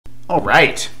All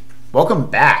right, welcome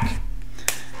back.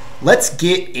 Let's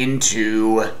get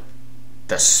into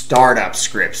the startup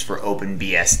scripts for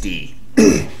OpenBSD.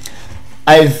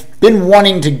 I've been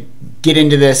wanting to get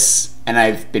into this, and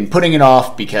I've been putting it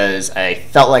off because I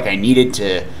felt like I needed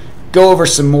to go over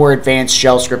some more advanced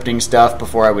shell scripting stuff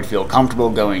before I would feel comfortable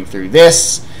going through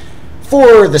this,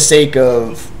 for the sake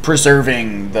of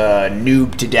preserving the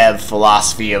noob to dev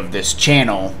philosophy of this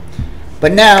channel.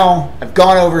 But now I've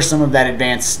gone over some of that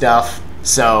advanced stuff,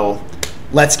 so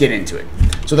let's get into it.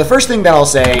 So the first thing that I'll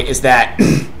say is that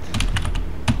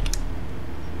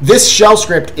this shell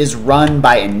script is run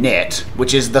by init,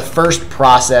 which is the first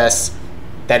process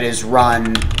that is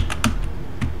run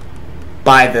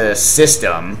by the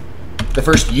system, the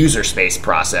first user space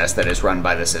process that is run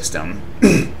by the system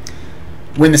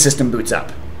when the system boots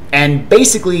up. And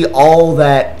basically all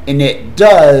that init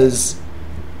does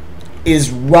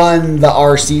is run the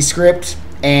RC script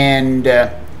and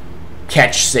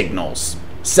catch signals,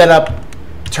 set up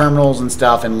terminals and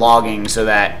stuff and logging so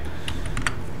that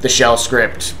the shell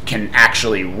script can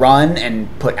actually run and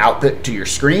put output to your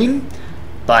screen.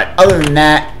 But other than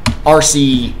that,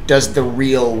 RC does the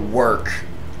real work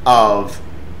of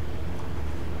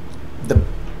the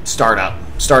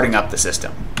starting up the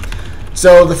system.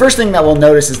 So the first thing that we'll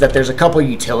notice is that there's a couple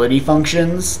utility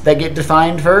functions that get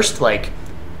defined first, like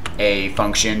a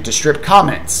function to strip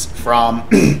comments from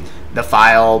the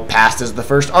file passed as the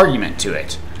first argument to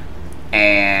it,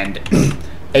 and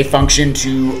a function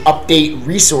to update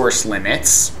resource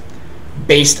limits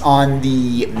based on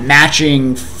the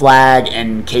matching flag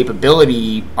and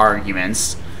capability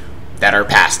arguments that are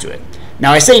passed to it.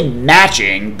 Now I say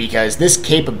matching because this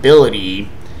capability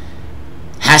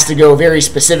has to go very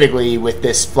specifically with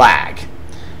this flag.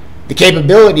 The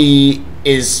capability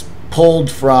is pulled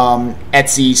from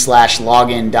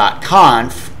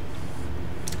etsy/login.conf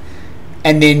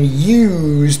and then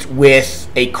used with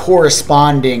a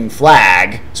corresponding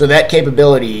flag, so that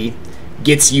capability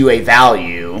gets you a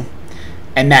value,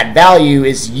 and that value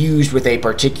is used with a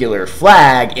particular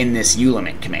flag in this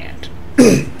ulimit command.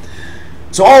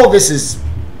 So all of this is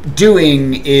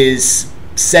doing is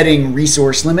setting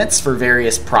resource limits for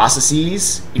various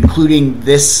processes, including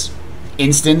this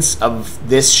instance of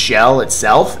this shell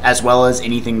itself, as well as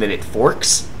anything that it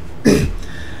forks.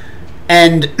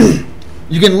 And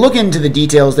you can look into the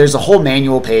details. There's a whole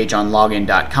manual page on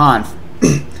login.conf.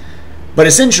 But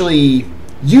essentially,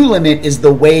 ulimit is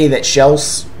the way that shell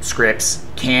scripts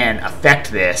can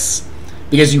affect this,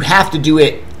 because you have to do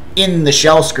it in the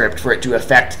shell script for it to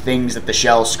affect things that the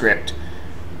shell script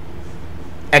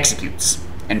executes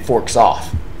and forks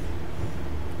off.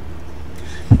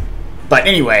 But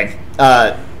anyway,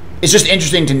 it's just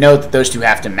interesting to note that those two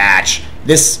have to match.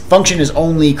 This function is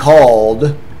only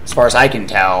called, as far as I can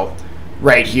tell,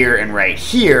 right here and right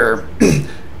here.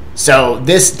 So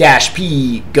this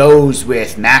 -p goes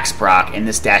with maxproc, and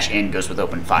this -n goes with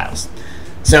open files.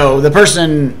 So the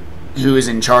person who is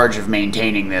in charge of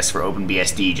maintaining this for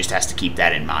OpenBSD just has to keep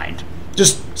that in mind.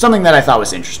 Just something that I thought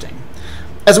was interesting.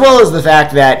 As well as the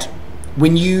fact that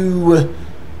when you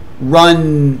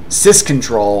run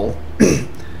syscontrol,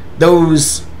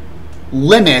 those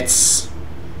limits,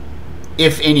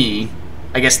 if any,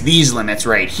 I guess these limits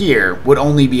right here, would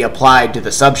only be applied to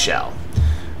the subshell,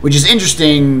 which is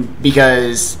interesting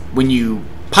because when you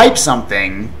pipe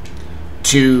something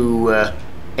to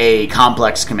a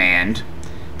complex command,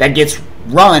 that gets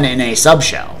run in a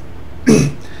subshell.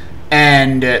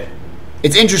 And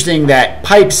it's interesting that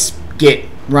pipes get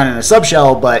run in a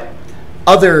subshell, but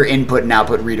other input and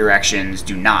output redirections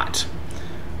do not.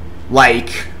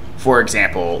 Like, for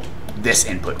example, this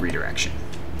input redirection.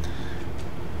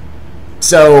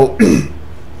 So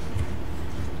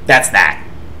that's that,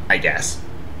 I guess.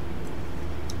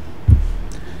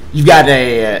 You've got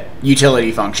a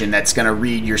utility function that's going to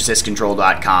read your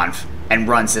syscontrol.conf and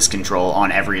run syscontrol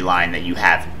on every line that you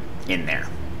have in there.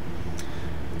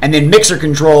 And then mixer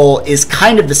control is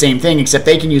kind of the same thing, except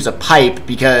they can use a pipe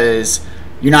because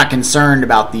you're not concerned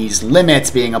about these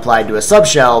limits being applied to a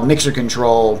subshell. Mixer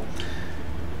control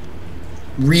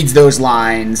reads those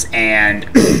lines and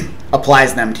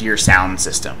applies them to your sound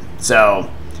system. So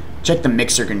check the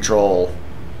mixer control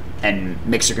and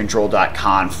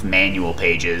mixercontrol.conf manual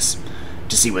pages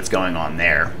to see what's going on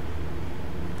there.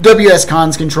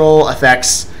 WSCons control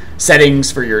affects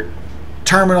settings for your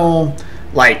terminal,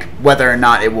 like whether or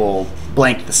not it will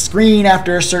blank the screen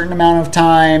after a certain amount of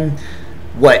time,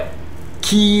 what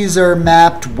keys are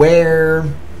mapped where,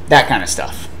 that kind of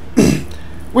stuff.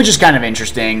 Which is kind of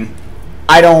interesting.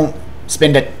 I don't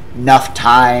spend enough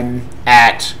time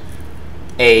at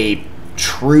a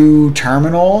true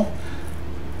terminal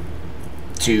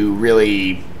to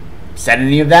really set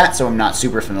any of that, so I'm not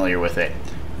super familiar with it.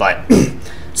 But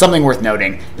something worth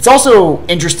noting. It's also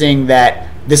interesting that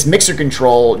this mixer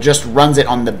control just runs it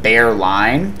on the bare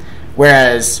line,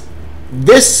 whereas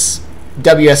this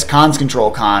WSCons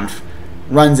control conf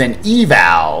runs an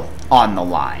eval on the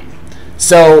line.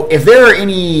 So if there are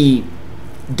any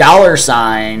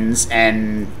 $signs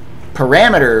and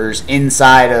parameters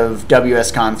inside of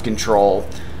WSCons control,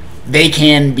 they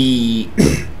can be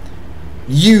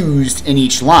used in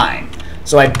each line.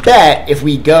 So I bet if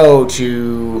we go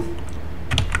to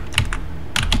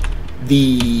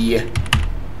the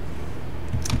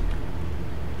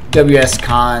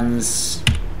WSCons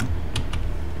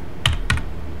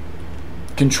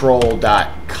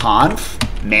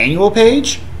control.conf manual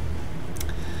page,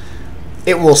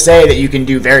 it will say that you can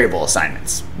do variable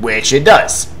assignments, which it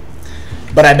does.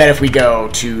 But I bet if we go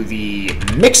to the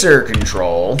mixer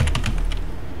control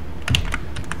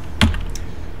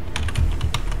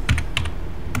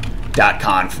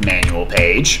 .conf manual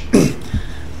page,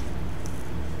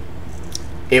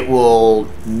 it will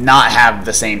not have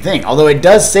the same thing. Although it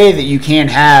does say that you can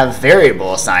have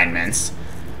variable assignments,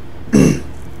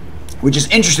 which is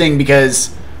interesting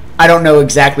because I don't know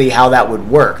exactly how that would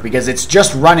work, because it's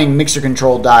just running mixer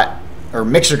control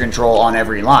on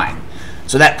every line.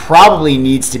 So that probably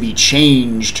needs to be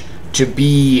changed to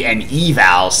be an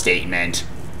eval statement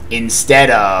instead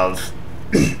of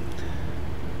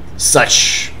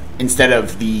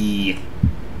the,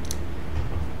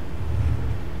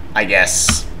 I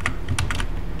guess,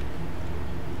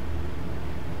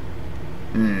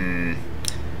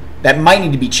 that might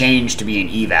need to be changed to be an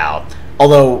eval.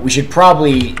 Although we should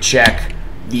probably check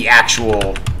the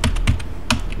actual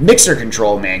mixer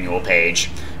control manual page,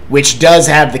 which does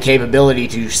have the capability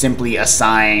to simply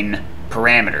assign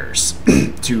parameters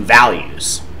to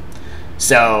values.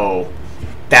 So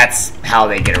that's how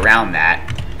they get around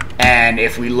that. And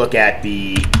if we look at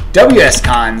the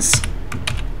WSCons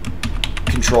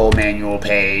control manual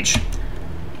page,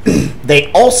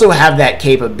 they also have that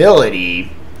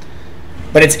capability,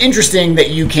 but it's interesting that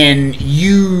you can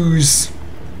use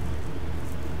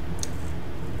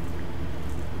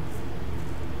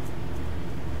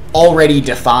already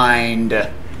defined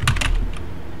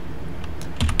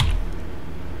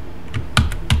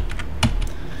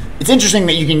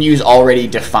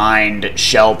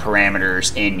shell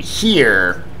parameters in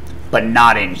here, but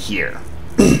not in here.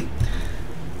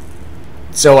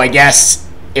 So I guess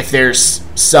if there's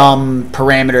some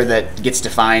parameter that gets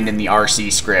defined in the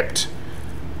RC script,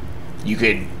 you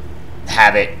could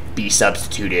have it be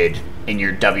substituted in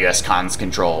your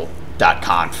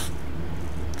wsconscontrol.conf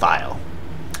file.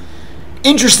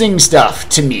 Interesting stuff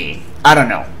to me. I don't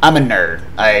know. I'm a nerd.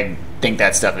 I think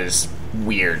that stuff is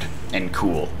weird and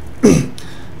cool.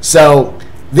 So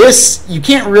this, you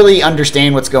can't really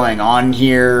understand what's going on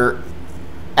here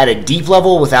at a deep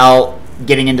level without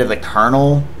getting into the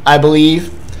kernel, I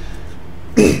believe.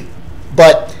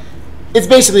 But it's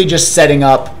basically just setting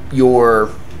up your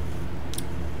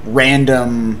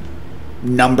random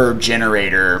number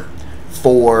generator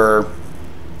for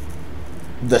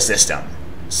the system.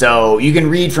 So you can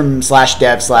read from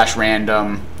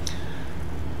 /dev/random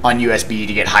on USB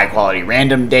to get high quality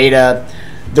random data.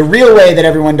 The real way that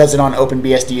everyone does it on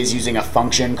OpenBSD is using a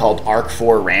function called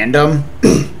arc4random.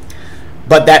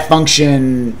 But that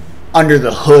function under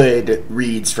the hood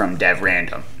reads from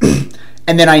dev/random.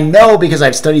 And then I know, because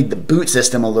I've studied the boot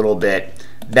system a little bit,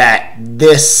 that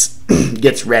this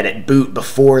gets read at boot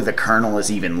before the kernel is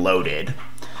even loaded.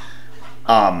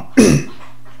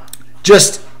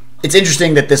 It's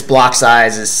interesting that this block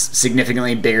size is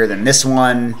significantly bigger than this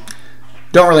one.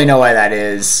 Don't really know why that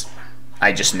is.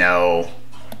 I just know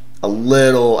a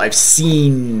little. I've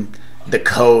seen the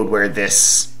code where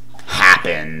this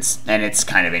happens, and it's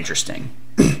kind of interesting.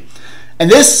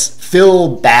 And this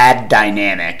fill bad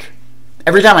dynamic,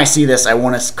 every time I see this, I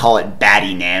want to call it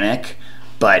baddynamic,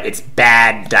 but it's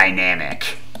bad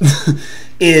dynamic,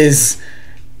 is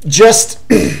just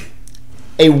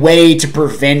a way to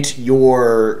prevent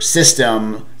your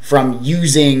system from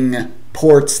using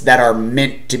ports that are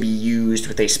meant to be used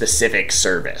with a specific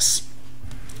service.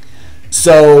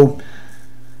 So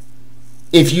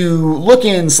if you look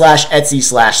in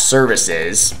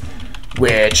 /etc/services,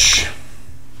 which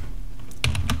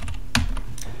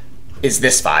is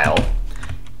this file,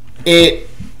 it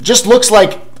just looks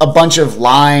like a bunch of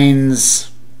lines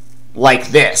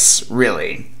like this,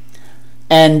 really.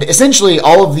 And essentially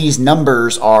all of these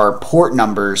numbers are port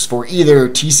numbers for either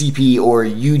TCP or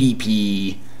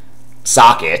UDP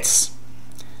sockets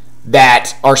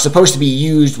that are supposed to be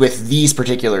used with these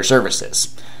particular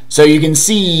services. So you can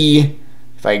see,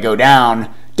 if I go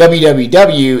down,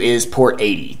 www is port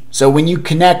 80. So when you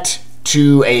connect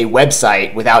to a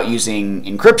website without using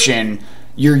encryption,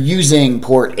 you're using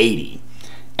port 80.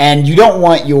 And you don't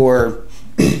want you're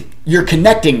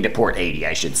connecting to port 80,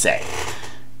 I should say.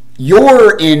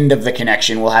 Your end of the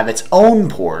connection will have its own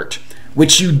port,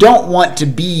 which you don't want to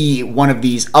be one of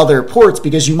these other ports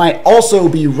because you might also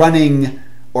be running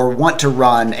or want to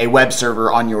run a web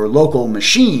server on your local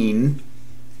machine.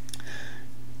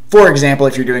 For example,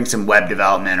 if you're doing some web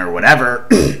development or whatever,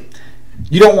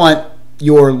 you don't want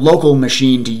your local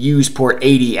machine to use port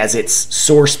 80 as its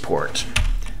source port.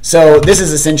 So this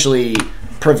is essentially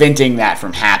preventing that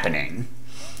from happening.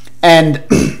 And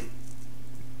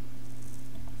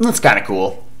that's kind of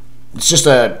cool. It's just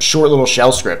a short little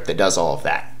shell script that does all of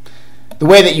that. The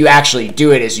way that you actually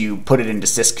do it is you put it into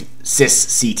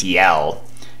sysctl.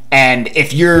 And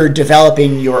if you're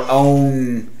developing your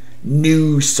own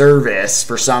new service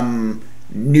for some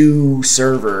new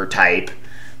server type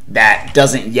that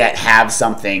doesn't yet have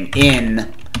something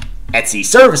in Etsy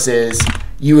services,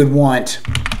 you would want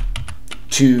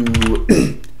to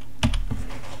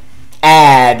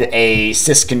add a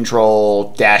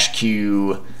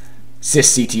syscontrol-q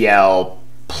sysctl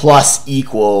plus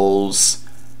equals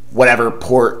whatever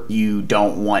port you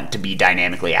don't want to be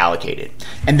dynamically allocated.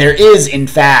 And there is, in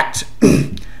fact,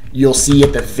 you'll see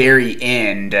at the very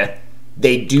end,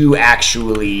 they do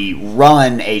actually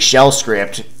run a shell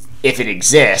script, if it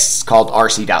exists, called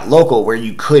rc.local, where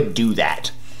you could do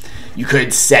that. You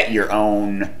could set your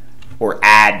own or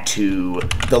add to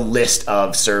the list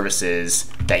of services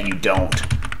that you don't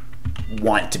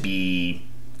want to be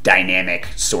dynamic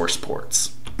source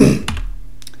ports.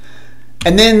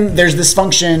 And then there's this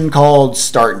function called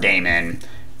start daemon,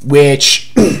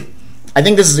 which I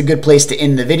think this is a good place to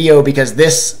end the video because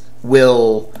this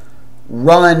will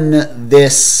run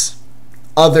this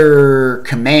other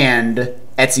command,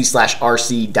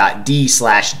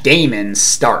 etsy/rc.d/daemon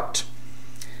start.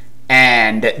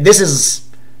 And this is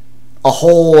a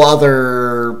whole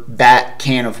other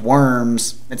can of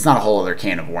worms. It's not a whole other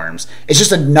can of worms. It's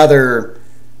just another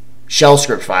shell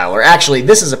script file. Or actually,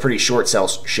 this is a pretty short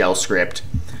shell script,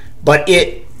 but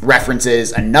it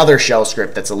references another shell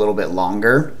script that's a little bit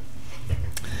longer.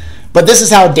 But this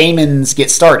is how daemons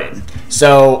get started.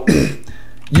 So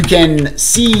you can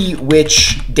see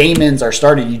which daemons are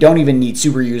started. You don't even need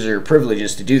super user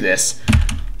privileges to do this.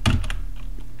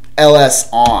 ls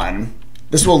on.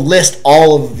 This will list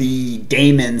all of the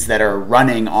daemons that are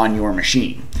running on your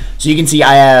machine. So you can see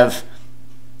I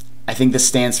think this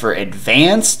stands for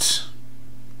advanced.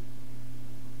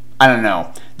 I don't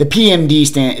know. The PMD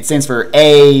stands for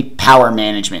a power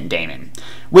management daemon,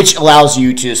 which allows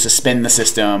you to suspend the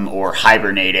system or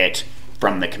hibernate it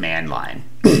from the command line.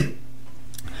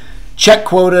 Check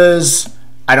quotas.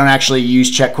 I don't actually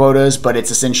use check quotas, but it's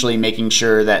essentially making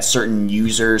sure that certain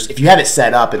users, if you have it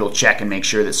set up, it'll check and make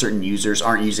sure that certain users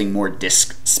aren't using more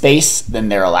disk space than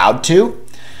they're allowed to.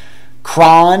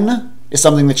 Cron is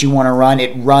something that you want to run.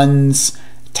 It runs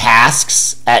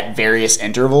tasks at various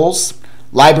intervals.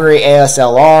 Library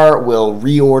ASLR will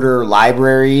reorder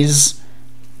libraries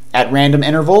at random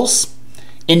intervals.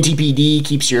 NTPD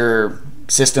keeps your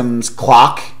system's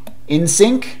clock in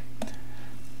sync.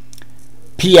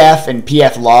 PF and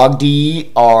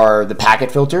pflogd are the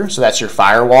packet filter, so that's your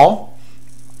firewall.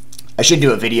 I should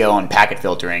do a video on packet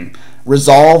filtering.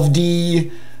 Resolved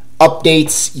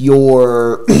updates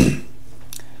your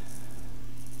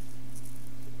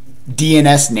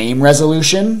DNS name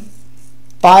resolution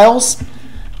files.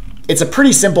 It's a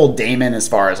pretty simple daemon as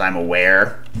far as I'm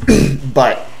aware,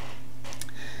 but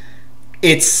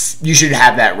you should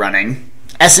have that running.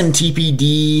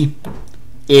 SMTPD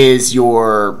is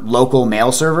your local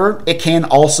mail server. It can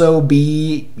also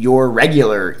be your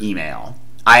regular email.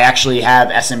 I actually have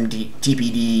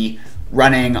SMTPD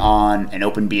running on an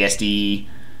OpenBSD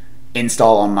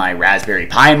install on my Raspberry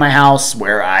Pi in my house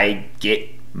where I get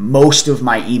most of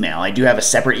my email. I do have a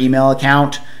separate email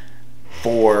account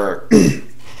for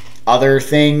other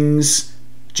things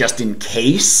just in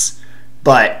case,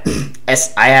 but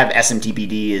I have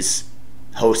SMTPD as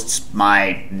hosts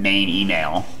my main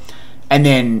email. And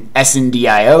then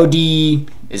SNDIOD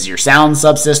is your sound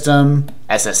subsystem.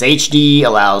 SSHD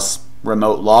allows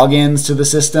remote logins to the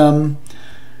system.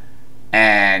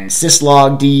 And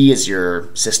syslogd is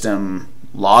your system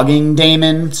logging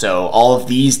daemon. So all of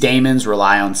these daemons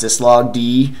rely on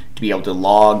syslogd to be able to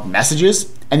log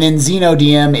messages. And then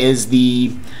xenodm is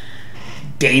the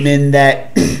daemon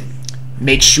that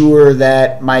makes sure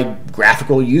that my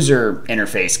graphical user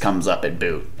interface comes up at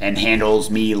boot and handles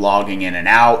me logging in and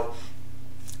out.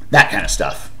 That kind of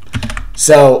stuff.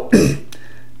 So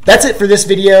That's it for this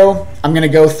video. I'm going to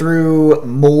go through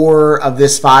more of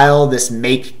this file, this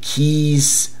make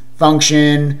keys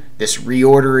function, this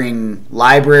reordering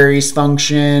libraries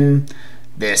function,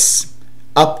 this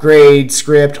upgrade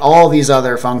script, all these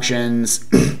other functions.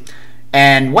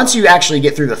 And once you actually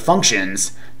get through the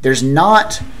functions, there's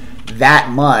not that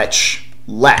much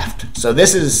left. So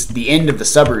this is the end of the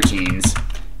subroutines.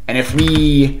 And if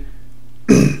we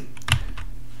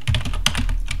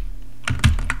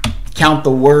count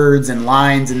the words and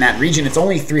lines in that region, it's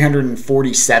only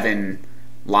 347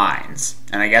 lines.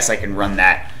 And I guess I can run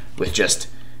that with just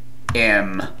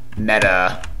m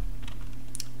meta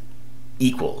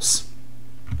equals.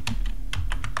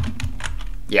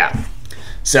 Yeah.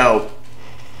 So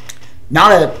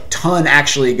not a ton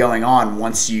actually going on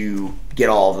once you get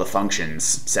all of the functions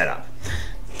set up.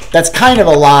 That's kind of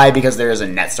a lie because there is a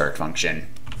netstart function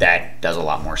that does a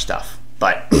lot more stuff.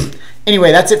 But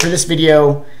anyway, that's it for this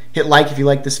video. Hit like if you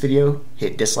liked this video,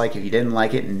 hit dislike if you didn't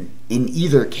like it, and in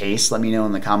either case, let me know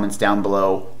in the comments down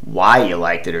below why you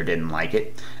liked it or didn't like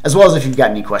it. As well as if you've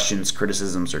got any questions,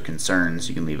 criticisms, or concerns,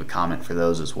 you can leave a comment for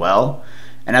those as well.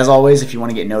 And as always, if you want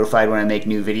to get notified when I make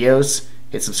new videos,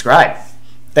 hit subscribe.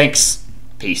 Thanks.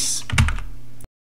 Peace.